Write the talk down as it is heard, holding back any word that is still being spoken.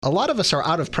A lot of us are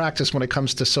out of practice when it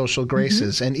comes to social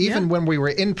graces. And even when we were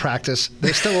in practice,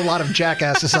 there's still a lot of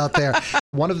jackasses out there.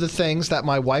 One of the things that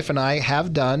my wife and I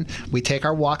have done, we take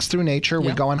our walks through nature,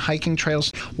 we go on hiking trails.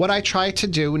 What I try to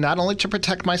do, not only to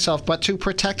protect myself, but to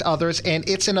protect others, and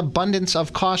it's an abundance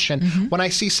of caution. When I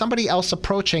see somebody else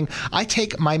approaching, I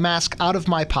take my mask out of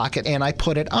my pocket and I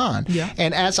put it on.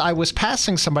 And as I was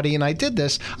passing somebody and I did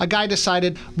this, a guy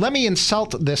decided, let me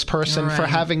insult this person for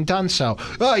having done so.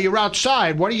 Oh, you're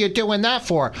outside. What are you doing that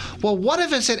for? Well, what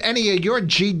if it's any of your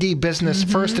GD business,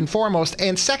 first and foremost?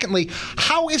 And secondly,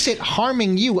 how is it harming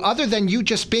you other than you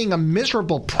just being a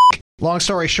miserable prick? Long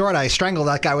story short, I strangled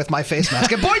that guy with my face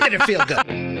mask, and boy, did it feel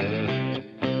good.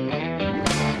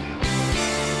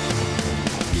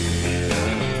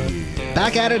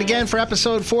 Back at it again for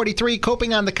episode 43,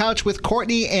 Coping on the Couch with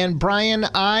Courtney and Brian.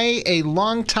 I, a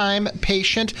longtime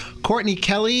patient, Courtney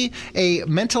Kelly, a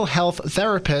mental health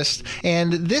therapist,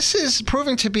 and this is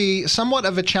proving to be somewhat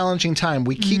of a challenging time.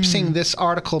 We keep seeing this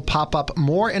article pop up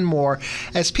more and more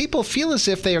as people feel as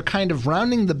if they are kind of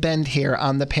rounding the bend here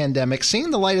on the pandemic, seeing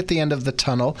the light at the end of the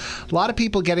tunnel. A lot of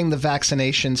people getting the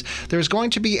vaccinations. There's going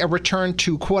to be a return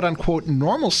to quote-unquote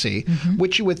normalcy,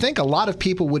 which you would think a lot of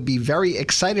people would be very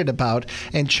excited about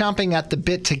and chomping at the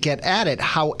bit to get at it.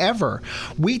 However,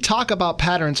 we talk about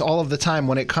patterns all of the time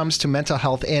when it comes to mental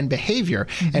health and behavior,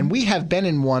 and we have been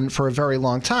in one for a very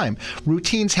long time.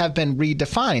 Routines have been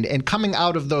redefined, and coming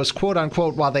out of those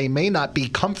quote-unquote, while they may not be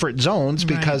comfort zones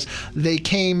because they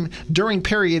came during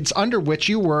periods under which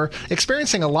you were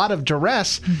experiencing a lot of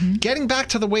duress, getting back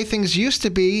to the way things used to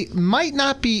be might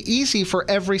not be easy for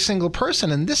every single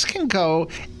person, and this can go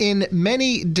in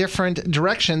many different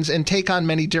directions and take on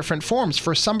many different forms.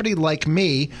 For somebody like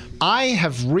me, I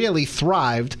have really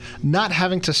thrived not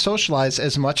having to socialize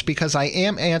as much because I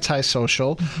am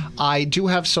antisocial. I do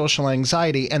have social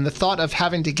anxiety, and the thought of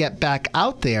having to get back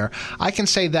out there, I can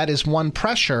say that is one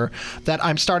pressure that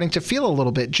I'm starting to feel a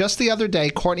little bit. Just the other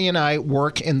day, Courtney and I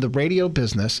work in the radio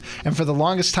business, and for the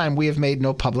longest time, we have made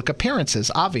no public appearances,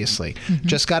 obviously.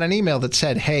 Just got an email that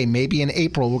said, hey, maybe in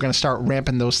April, we're going to start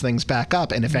ramping those things back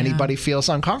up, and if anybody feels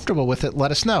uncomfortable with it,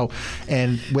 let us know.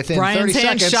 And within Brian's 30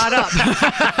 hand seconds, shot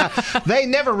up. they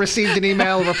never received an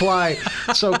email reply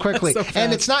so quickly.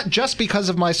 And it's not just because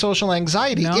of my social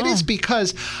anxiety. It is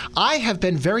because I have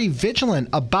been very vigilant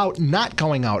about not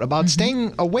going out, about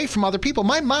staying away from other people.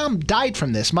 My mom died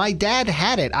from this. My dad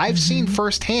had it. I've seen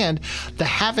firsthand the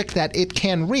havoc that it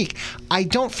can wreak. I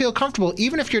don't feel comfortable,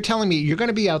 even if you're telling me you're going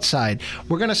to be outside,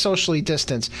 we're going to socially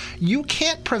distance. You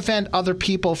can't prevent other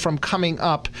people from coming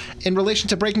up in relation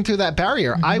to breaking through that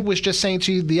barrier. I was just saying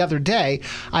to you the other day,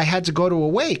 I had to go to a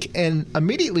wake, and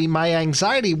immediately my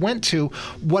anxiety went to,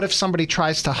 what if somebody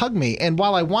tries to hug me? And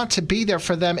while I want to be there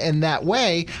for them in that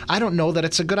way, I don't know that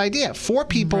it's a good idea. 4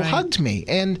 people hugged me,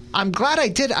 and I'm glad I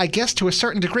did, I guess, to a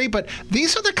certain degree, but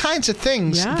these are the kinds of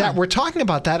things that we're talking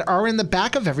about that are in the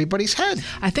back of everybody's head.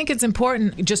 I think it's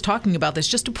important, just talking about this,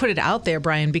 just to put it out there,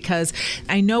 Brian, because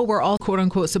I know we're all, quote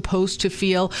unquote, supposed to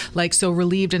feel like so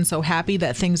relieved and so happy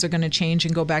that things are going to change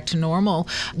and go back to normal,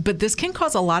 but this can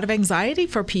cause a lot of anxiety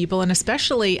for people, and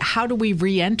especially how do we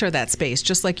re-enter that space,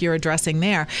 just like you're addressing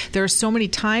there. There are so many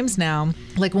times now,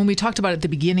 like when we talked about at the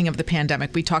beginning of the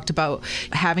pandemic, we talked about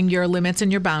having your limits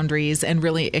and your boundaries and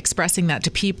really expressing that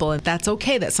to people, and that's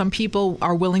okay that some people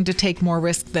are willing to take more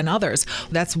risk than others.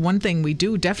 That's one thing we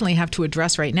do definitely have to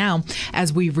address right now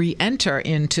as we re-enter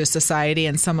into society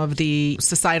and some of the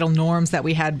societal norms that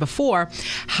we had before.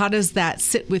 How does that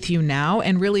sit with you now?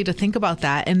 And really to think about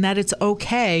that, and that it's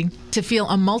okay to feel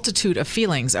a multitude of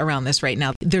feelings around this right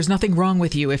now. There's nothing wrong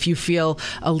with you if you feel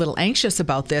a little anxious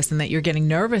about this and that you're getting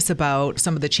nervous about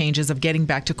some of the changes of getting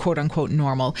back to quote unquote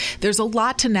normal. There's a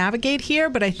lot to navigate here,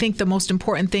 but I think the most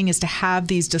important thing is to have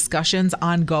these discussions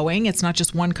ongoing. It's not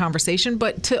just one conversation,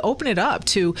 but to open it up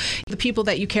to the people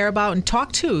that you care about and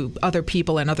talk to other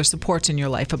people and other supports in your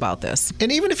life about this.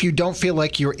 And even if you don't feel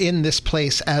like you're in this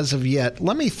place as of yet,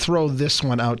 let me throw this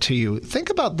one out to you. Think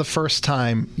about the first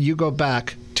time you go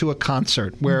back to a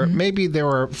concert where maybe there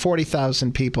were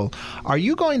 40,000 people. Are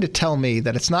you going to tell me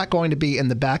that it's not going to be in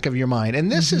the back of your mind?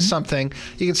 And this is something,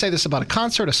 you can say this about a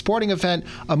concert, a sporting event,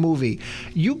 a movie.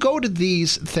 You go to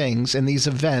these things and these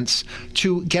events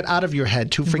to get out of your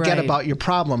head, to forget about your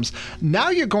problems. Now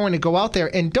you're going to go out there,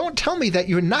 and don't tell me that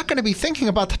you're not going to be thinking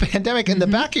about the pandemic in the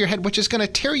back of your head, which is going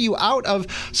to tear you out of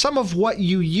some of what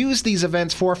you use these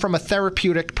events for from a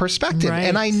therapeutic perspective.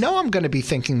 And I know I'm going to be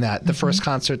thinking that the first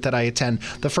concert that I attend,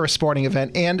 the first sporting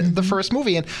event, and the first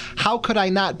movie. And how could I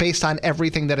not, based on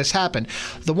everything that has happened?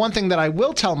 The one thing that I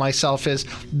will tell myself is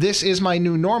this is my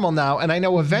new normal now, and I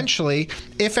know eventually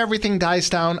if everything dies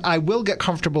down, I will get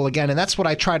comfortable again. And that's what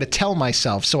I try to tell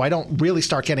myself, so I don't really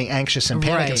start getting anxious and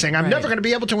panic and saying, I'm never going to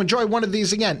be able to enjoy one of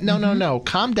these again. No.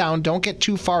 Calm down. Don't get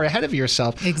too far ahead of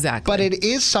yourself. Exactly. But it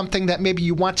is something that maybe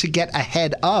you want to get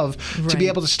ahead of to be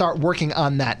able to start working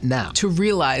on that now. To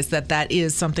realize that that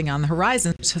is something on the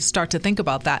horizon, to start to think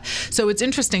about that. So it's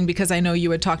interesting because I know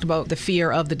you had talked about the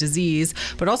fear of the disease,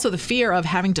 but also the fear of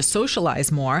having to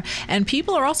socialize more. And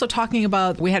people are also talking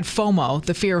about, we had FOMO,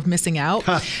 the fear of missing out.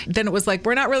 Then it was like,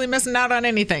 we're not really missing out on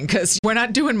anything because we're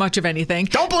not doing much of anything.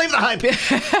 Don't believe the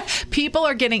hype. People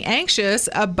are getting anxious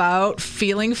about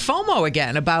feeling FOMO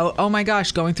again, about, oh my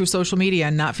gosh, going through social media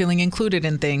and not feeling included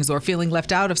in things or feeling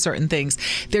left out of certain things.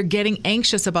 They're getting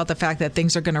anxious about the fact that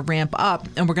things are going to ramp up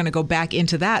and we're going to go back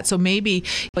into that. So maybe,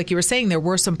 like you were saying, there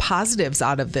were some positives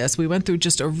out of this. We went through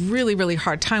just a really, really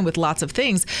hard time with lots of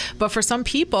things. But for some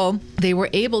people, they were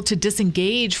able to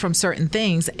disengage from certain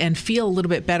things and feel a little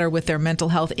bit better with their mental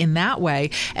health in that way.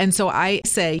 And so I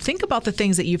say, think about the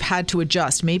things that you've had to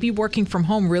adjust. Maybe working from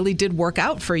home really did work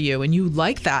out for you and you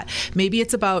like that. Maybe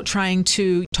it's about trying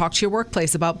to talk to your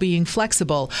workplace about being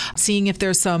flexible, seeing if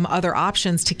there's some other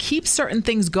options to keep certain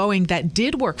things going that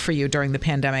did work for you during the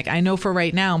pandemic. I know for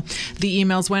right now, the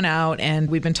emails went out and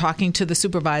we've been talking to the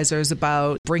supervisors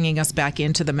about bringing us back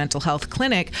into the mental health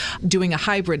clinic, doing a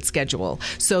hybrid schedule.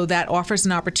 So that offers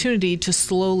an opportunity to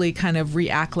slowly kind of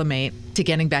reacclimate to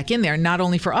getting back in there, not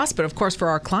only for us, but of course for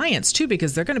our clients too,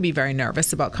 because they're going to be very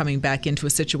nervous about coming back into a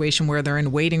situation where they're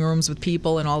in waiting rooms with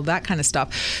people and all that kind of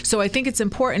stuff. So I think it's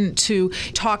important to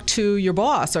talk to your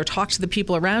boss or talk to the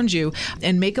people around you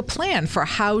and make a plan for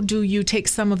how do you take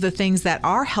some of the things that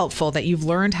are helpful that you've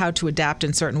learned how to adapt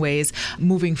in certain ways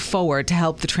moving forward to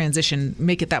help the transition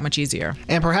make it that much easier.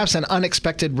 And perhaps an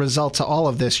unexpected result to all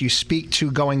of this, you speak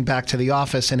to going back to the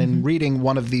office, and in reading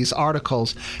one of these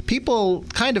articles, people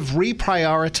kind of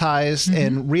reprioritized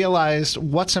and realized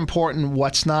what's important,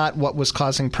 what's not, what was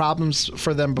causing problems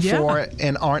for them before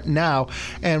and aren't now.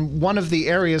 And one of the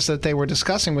areas that they were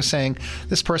discussing was saying,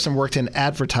 this person worked in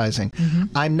advertising.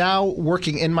 I'm now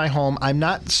working in my home. I'm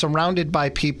not surrounded by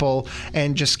people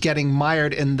and just getting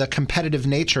mired in the competitive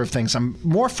nature of things. I'm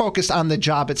more focused on the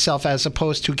job itself as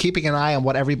opposed to keeping an eye on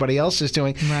what everybody else is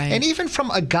doing. Right. And even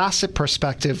from a gossip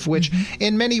perspective, which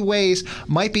in many ways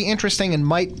might be interesting and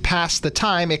might pass the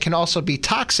time, it can also be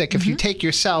toxic if you take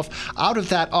yourself out of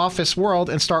that office world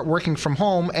and start working from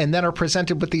home and then are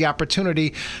presented with the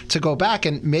opportunity to go back.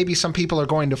 And maybe some people are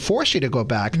going to force you to go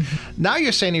back. Now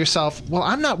you're saying to yourself, well,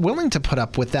 I'm not willing to put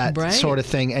up with that sort of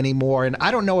thing anymore. And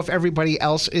I don't know if everybody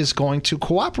else is going to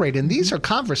cooperate. And these are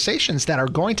conversations that are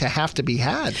going to have to be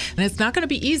had. And it's not going to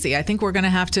be easy. I think we're going to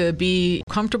have to be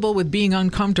comfortable with being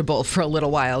uncomfortable for a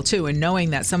little while, too, and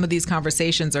knowing that some of these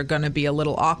conversations are going to be a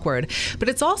little awkward. But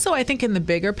it's also, I think, in the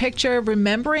bigger picture,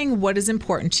 remembering what is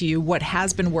important to you, what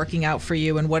has been working out for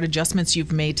you, and what adjustments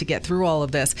you've made to get through all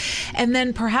of this. And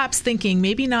then perhaps thinking,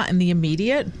 maybe not in the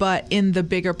immediate, but in the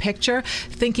bigger picture,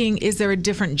 thinking, is there a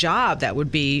different job that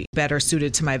would be better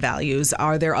suited to my values?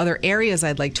 Are there other areas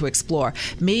I'd like to explore?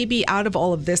 Maybe out of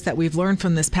all of this that we've learned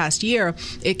from this past year,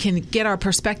 it can get our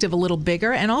perspective a little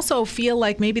bigger and also feel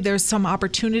like maybe there's some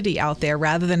opportunity out there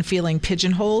rather than feeling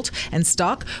pigeonholed and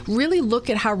stuck. Really look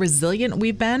at how resilient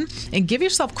we've been and give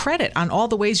yourself credit on all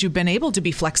the ways you've been able to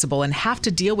be flexible and have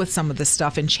to deal with some of this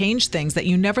stuff and change things that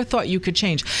you never thought you could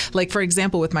change. Like, for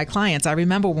example, with my clients, I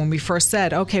remember when we first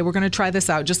said, okay, we're going to try this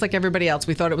out, just like everybody else.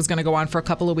 We thought it was going to go on for a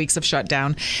couple of weeks of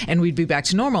shutdown and we'd be back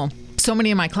to normal. So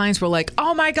many of my clients were like,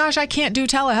 oh my gosh, I can't do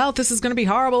telehealth. This is going to be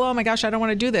horrible. Oh my gosh, I don't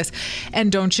want to do this.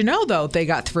 And don't you know, though, they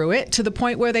got through it to the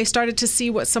point where they started to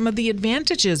see what some of the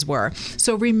advantages were.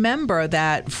 So remember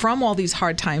that from all these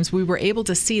hard times, we were able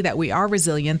to see that we are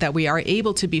resilient, that we are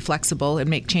able to be flexible and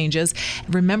make changes.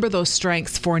 Remember those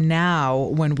strengths for now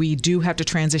when we do have to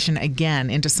transition again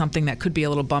into something that could be a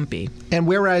little bumpy. And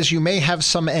whereas you may have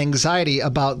some anxiety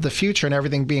about the future and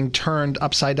everything being turned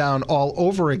upside down all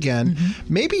over again,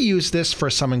 maybe use this for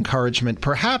some encouragement.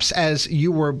 Perhaps as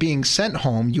you were being sent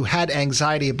home, you had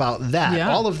anxiety about that.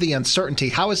 All of the uncertainty.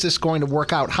 How is this going to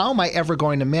work out? How am I ever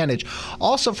going to manage?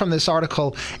 Also from this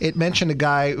article, it mentioned a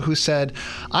guy who said,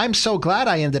 I'm so glad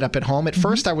I ended up at home. At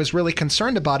first, I was really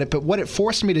concerned about it, but what it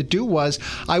forced me to do was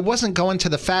I wasn't going to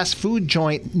the fast food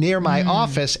joint near my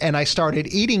office, and I started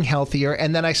eating healthier,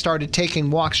 and then I started taking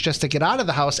walks just to get out of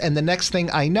the house, and the next thing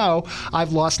I know,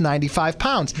 I've lost 95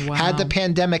 pounds. Had the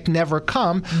pandemic never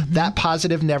come, that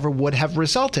positive never would have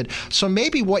resulted. So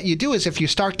maybe what you do is if you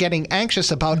start getting anxious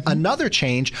about another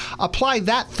change, apply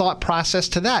that thought process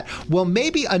to that. Well,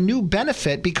 maybe a new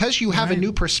benefit, because you have a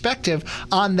new perspective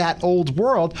on that old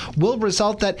world, will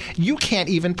result that you can't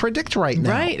even predict right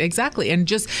now. Right, exactly. And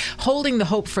just holding the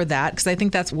hope for that, because I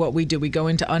think that's what we do. We go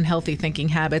into unhealthy thinking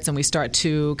habits and we start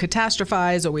to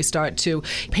catastrophize, or we start to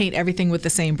paint everything with the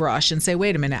same brush and say,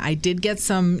 wait a minute, I did get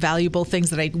some valuable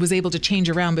things that I was able to change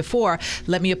around before.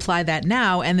 Let me apply that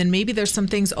now. And then maybe there's some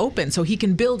things open so he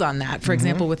can build on that. For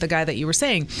example, with the guy that you were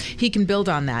saying, he can build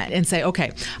on that and say,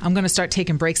 okay, I'm going to start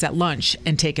taking breaks at lunch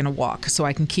and taking a walk so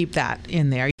I can keep that in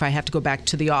there if I have to go back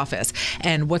to the office.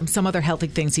 And what some other healthy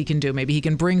things he can do. Maybe he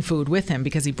can bring food with him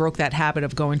because he broke that habit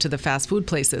of going to the fast food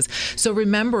places. So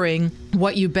remembering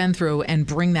what you've been through and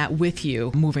bring that with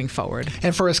you moving forward.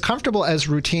 And for as comfortable as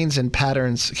routines and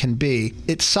patterns can be,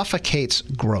 it suffocates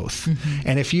growth.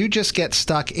 And if you just get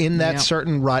stuck in that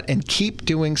certain rut and keep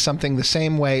doing something the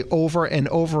same way over and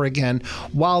over again,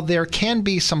 while there can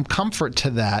be some comfort to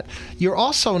that, you're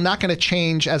also not going to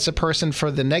change as a person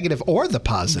for the negative or the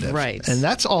positive. Right. And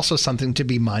that's also something to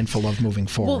be mindful of moving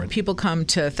forward. Well, people come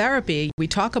to therapy, we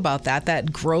talk about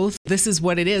that growth. This is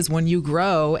what it is. When you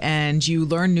grow and you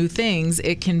learn new things,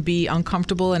 it can be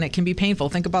uncomfortable and it can be painful.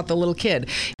 Think about the little kid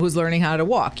who's learning how to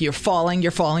walk. You're falling,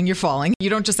 you're falling, you're falling. You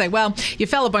don't just say, well, you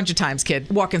fell a bunch of times, kid.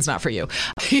 Walking's not for you.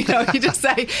 You just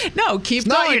say, no, keep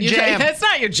going. Not your jam. It's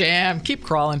not your jam. Keep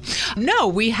crawling. No,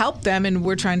 we help them and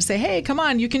we're trying to say, hey, come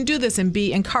on, you can do this, and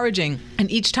be encouraging. And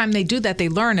each time they do that, they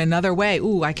learn another way.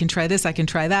 Ooh, I can try this, I can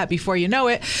try that. Before you know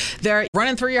it, they're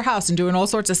running through your house and doing all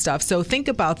sorts of stuff. So think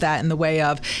about that in the way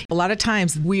of, a lot of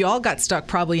times we all got stuck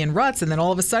probably in ruts, and then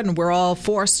all of a sudden we're all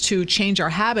forced to change our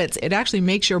habits. It actually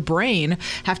makes your brain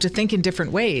have to think in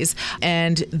different ways.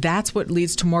 And that's what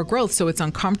leads to more growth. So it's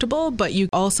uncomfortable, but you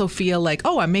also feel like,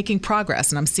 oh, I'm making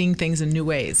progress and I'm seeing things in new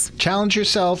ways. Challenge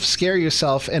yourself, scare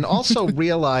yourself, and also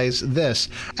realize this.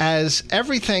 As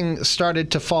everything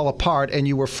started to fall apart and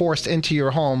you were forced into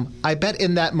your home, I bet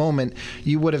in that moment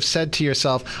you would have said to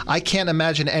yourself, I can't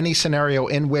imagine any scenario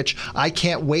in which I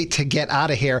can't wait to get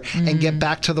out of here and get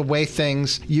back to the way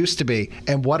things used to be.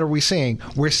 And what are we seeing?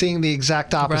 We're seeing the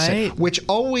exact opposite, which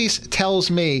always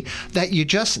tells me that you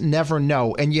just never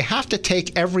know. And you have to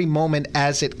take every moment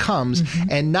as it comes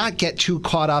and not get too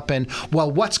caught up in,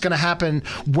 well, what's going to happen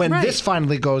when this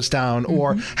finally goes down,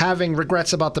 or having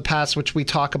regrets about the past, which we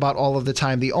talk about all of the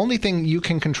time. The only thing you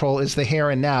can control is the here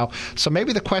and now. So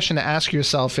maybe the question to ask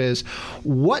yourself is,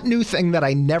 what new thing that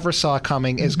I never saw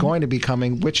coming is going to be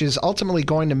coming, which is ultimately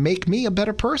going to make me a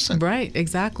better person? Right,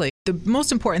 exactly. The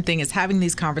most important thing is having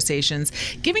these conversations,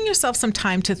 giving yourself some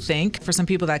time to think. For some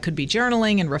people, that could be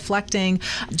journaling and reflecting.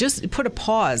 Just put a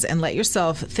pause and let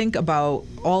yourself think about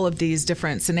all of these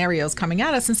different scenarios coming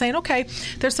at us and saying, okay,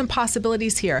 there's some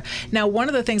possibilities here. Now, one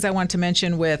of the things I want to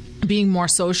mention with being more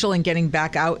social and getting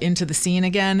back out into the scene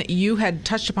again, you had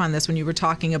touched upon this when you were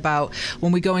talking about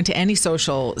when we go into any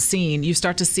social scene, you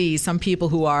start to see some people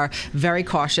who are very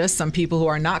cautious, some people who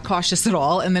are not cautious at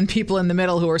all, and then people in the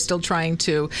middle who are still trying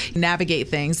to navigate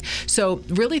things. So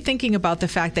really thinking about the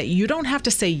fact that you don't have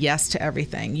to say yes to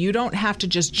everything. You don't have to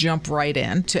just jump right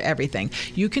in to everything.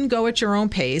 You can go at your own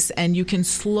pace and you can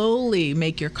slowly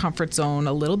make your comfort zone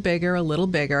a little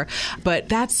bigger. But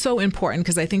that's so important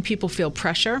because I think people feel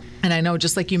pressure. And I know,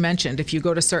 just like you mentioned, if you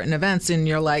go to certain events and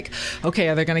you're like, okay,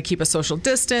 are they going to keep a social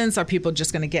distance? Are people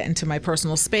just going to get into my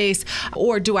personal space?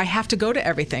 Or do I have to go to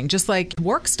everything? Just like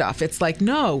work stuff. It's like,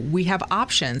 no, we have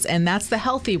options. And that's the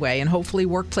healthy way. And hopefully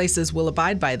workplaces will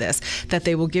abide by this, that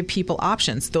they will give people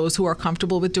options. Those who are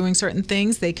comfortable with doing certain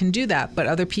things, they can do that. But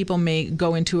other people may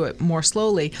go into it more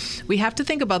slowly. We have to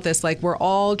think about this like we're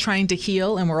all trying to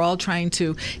heal and we're all trying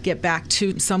to get back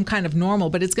to some kind of normal,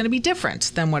 but it's going to be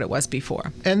different than what it was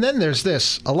before. And then there's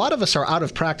this. A lot of us are out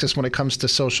of practice when it comes to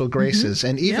social graces.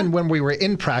 And even when we were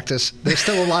in practice, there's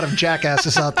still a lot of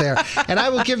jackasses out there. And I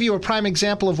will give you a prime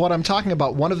example of what I'm talking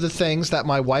about. One of the things that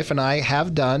my wife and I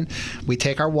have done, we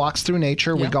take our walks through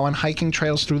nature. We go on hiking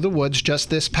trails through the woods. Just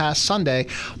this past Sunday,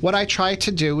 what I try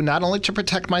to do, not only to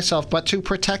protect myself, but to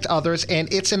protect others,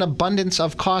 and it's an abundance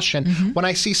of caution. When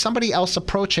I see somebody else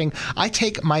approaching, I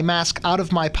take my mask out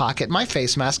of my pocket, my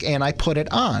face mask, and I put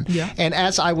it on. And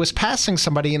as I was passing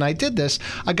somebody and I did this,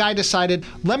 a guy decided,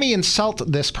 let me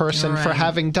insult this person for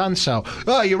having done so.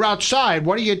 Oh, you're outside.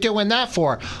 What are you doing that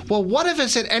for? Well, what if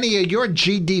it's any of your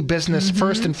GD business,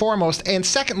 first and foremost? And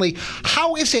secondly,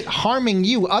 how is it harming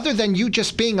you other than you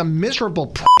just being a miserable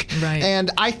prick. Right.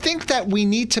 And I think that we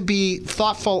need to be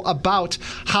thoughtful about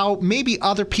how maybe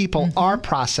other people are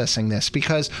processing this,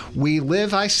 because we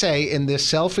live, I say, in this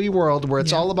selfie world where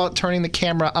it's all about turning the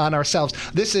camera on ourselves.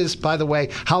 This is, by the way,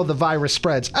 how the virus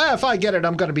spreads. If I get it,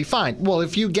 I'm going to be fine. Well,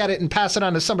 if you get it and pass it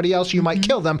on to somebody else, you might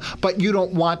kill them, but you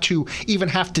don't want to even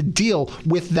have to deal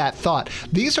with that thought.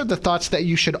 These are the thoughts that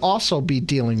you should also be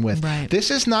dealing with. Right.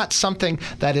 This is not something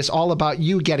that is all about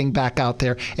you getting back out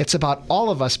there. It's about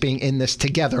all of us being in this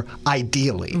together,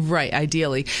 ideally. Right,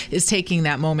 ideally, is taking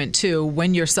that moment too.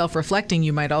 When you're self-reflecting,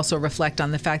 you might also reflect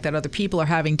on the fact that other people are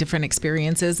having different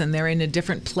experiences and they're in a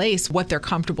different place, what they're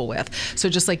comfortable with. So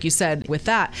just like you said with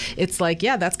that, it's like,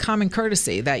 yeah, that's common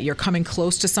courtesy, that you're coming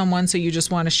close to someone, so you just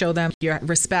want to show them your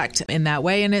respect in that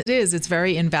way. And it's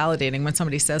very invalidating when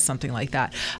somebody says something like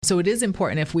that. So it is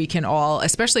important if we can all,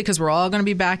 especially because we're all going to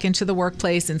be back into the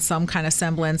workplace in some kind of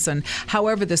semblance, and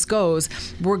however this goes,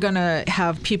 we're going to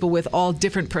have people with all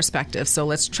different perspectives. So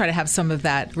let's try to have some of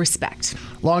that respect.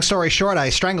 Long story short, I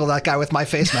strangled that guy with my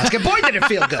face mask, and boy, did it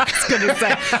feel good. I was going to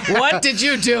say, what did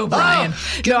you do, Brian?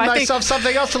 Giving myself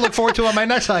something else to look forward to on my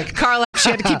next hike. Carla, she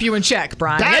had to keep you in check,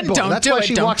 Brian. Bad boy. That's why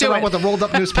she walks around with a rolled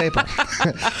up newspaper.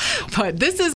 But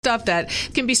this is stuff that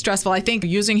can be stressful. I think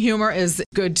using humor is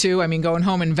good too. I mean, going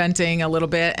home and venting a little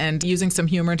bit and using some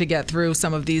humor to get through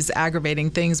some of these aggravating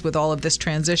things with all of this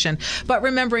transition. But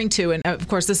remembering too, and of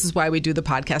course, this is why we do the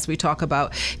podcast. We talk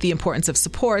about the importance of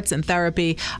supports and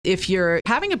therapy. If you're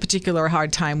having a particular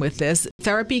hard time with this,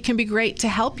 therapy can be great to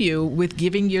help you with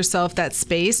giving yourself that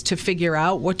space to figure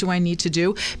out, what do I need to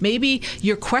do? Maybe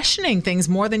you're questioning things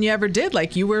more than you ever did.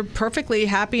 Like, you were perfectly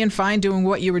happy and fine doing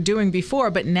what you were doing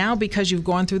before, but now because you've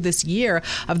gone through this year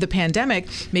of the pandemic,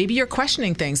 maybe you're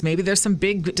questioning things. Maybe there's some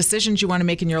big decisions you want to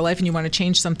make in your life and you want to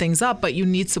change some things up, but you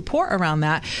need support around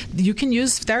that. You can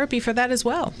use therapy for that as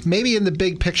well. Maybe in the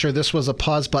big picture, this was a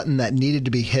pause button that needed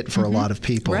to be hit for a lot of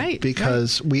people. Right.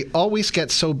 Because we always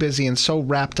get so busy and so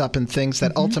wrapped up in things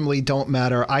that ultimately don't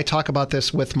matter. I talk about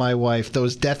this with my wife,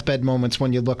 those deathbed moments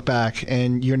when you look back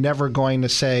and you're never going to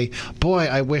say, boy,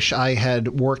 I wish I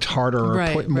had worked harder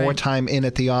or put more time in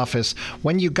at the office.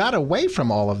 When you got away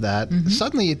from all of that,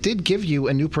 suddenly it did give you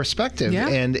a new perspective,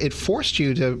 and it forced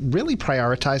you to really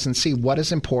prioritize and see what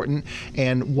is important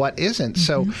and what isn't.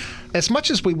 So as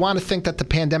much as we want to think that the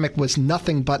pandemic was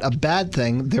nothing but a bad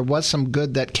thing, there was some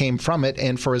good that came from it.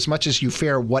 And for as much as you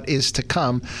fear what is to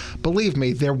come, believe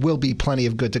me, there will be plenty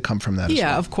of good to come from that as well.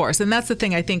 Yeah, of course. And that's the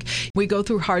thing. I think we go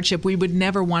through hardship. We would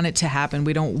never want it to happen.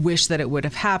 We don't wish that it would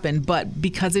have happened. But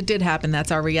because it did happen,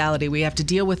 that's our reality. We have to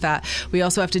deal with that. We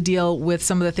also have to deal with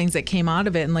some of the things that came out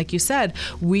of it. And like you said,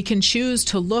 we can choose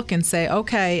to look and say,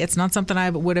 okay, it's not something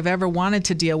I would have ever wanted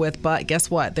to deal with, but guess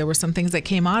what? There were some things that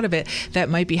came out of it that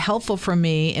might be helpful for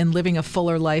me in living a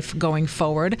fuller life going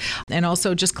forward. And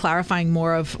also just clarifying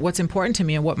more of what's important to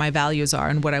me and what my values are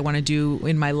and what I want to do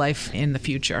in my life in the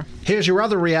future. Here's your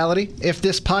other reality. If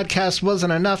this podcast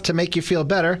wasn't enough to make you feel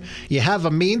better, you have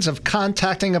a means of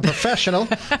contacting a professional,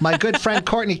 my good friend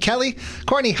Courtney Kelly.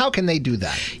 Courtney, how can they do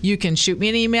that? You can shoot me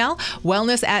an email,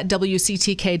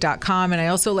 wellness@wctk.com. And I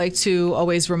also like to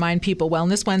always remind people,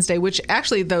 Wellness Wednesday, which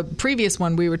actually the previous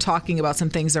one we were talking about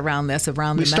some things around this,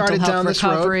 around the mental health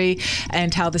recovery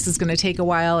and how this is going to take a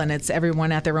while, and it's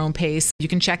everyone at their own pace. You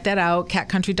can check that out,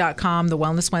 catcountry.com, the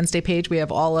Wellness Wednesday page. We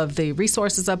have all of the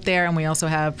resources up there, and we also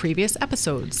have previous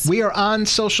episodes. We are on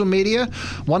social media,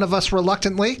 one of us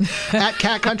reluctantly, at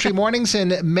Cat Country Mornings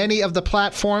in many of the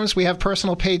platforms. We have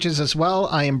personal pages as well.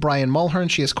 I am Brian Mulhern.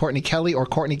 She is Courtney Kelly, or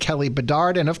Courtney Kelly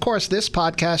Bedard. And of course, this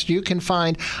podcast you can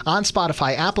find on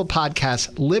Spotify, Apple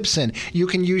Podcasts, Libsyn. You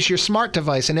can use your smart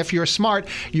device. And if you're smart,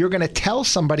 you're going to tell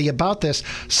somebody about this,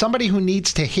 somebody who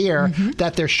needs to hear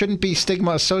that there shouldn't be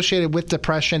stigma associated with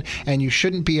depression, and you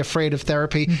shouldn't be afraid of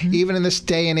therapy. Even in this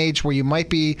day and age where you might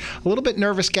be a little bit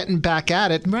nervous getting back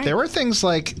at it, there are things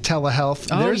like telehealth.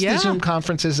 There's the Zoom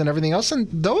conferences and everything else, and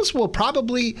those will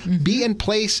probably be in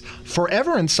place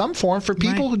forever in some form for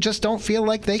people who just don't feel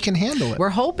like they can handle it. We're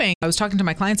hoping, I was talking to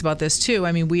my clients about this too,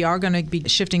 I mean, we are going to be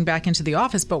shifting back into the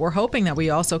office, but we're hoping that we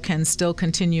also can still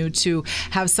continue to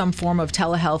have some form of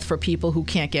telehealth for people who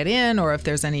can't get in, or if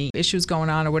there's any issues going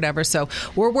on or whatever. So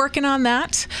we're working on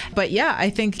that. But yeah, I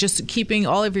think just keeping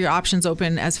all of your options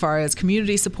open as far as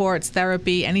community supports,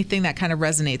 therapy, anything that kind of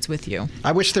resonates with you.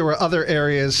 I wish there were other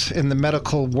areas in the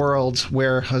medical world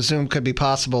where a Zoom could be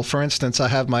possible. For instance, I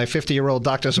have my 50-year-old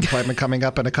doctor's appointment coming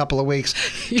up in a couple of weeks.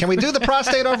 Can we do the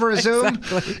prostate over a Zoom?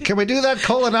 Exactly. Can we do that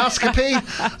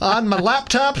colonoscopy on my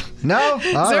laptop? No?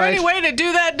 Is there any way to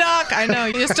do that, Doc? I know.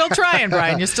 You're still trying,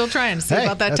 Brian. You're still trying to see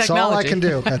about that technology. That's all I can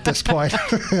do at this point.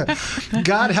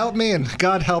 God help me and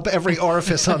God help every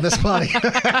orifice on this body.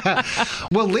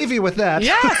 We'll leave you with that.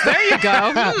 Yes, there you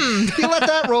go. You let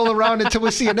that roll around until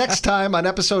we see you next time on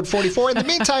episode 44. In the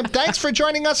meantime, thanks for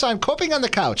joining us on Coping on the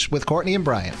Couch with Courtney and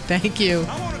Brian. Thank you.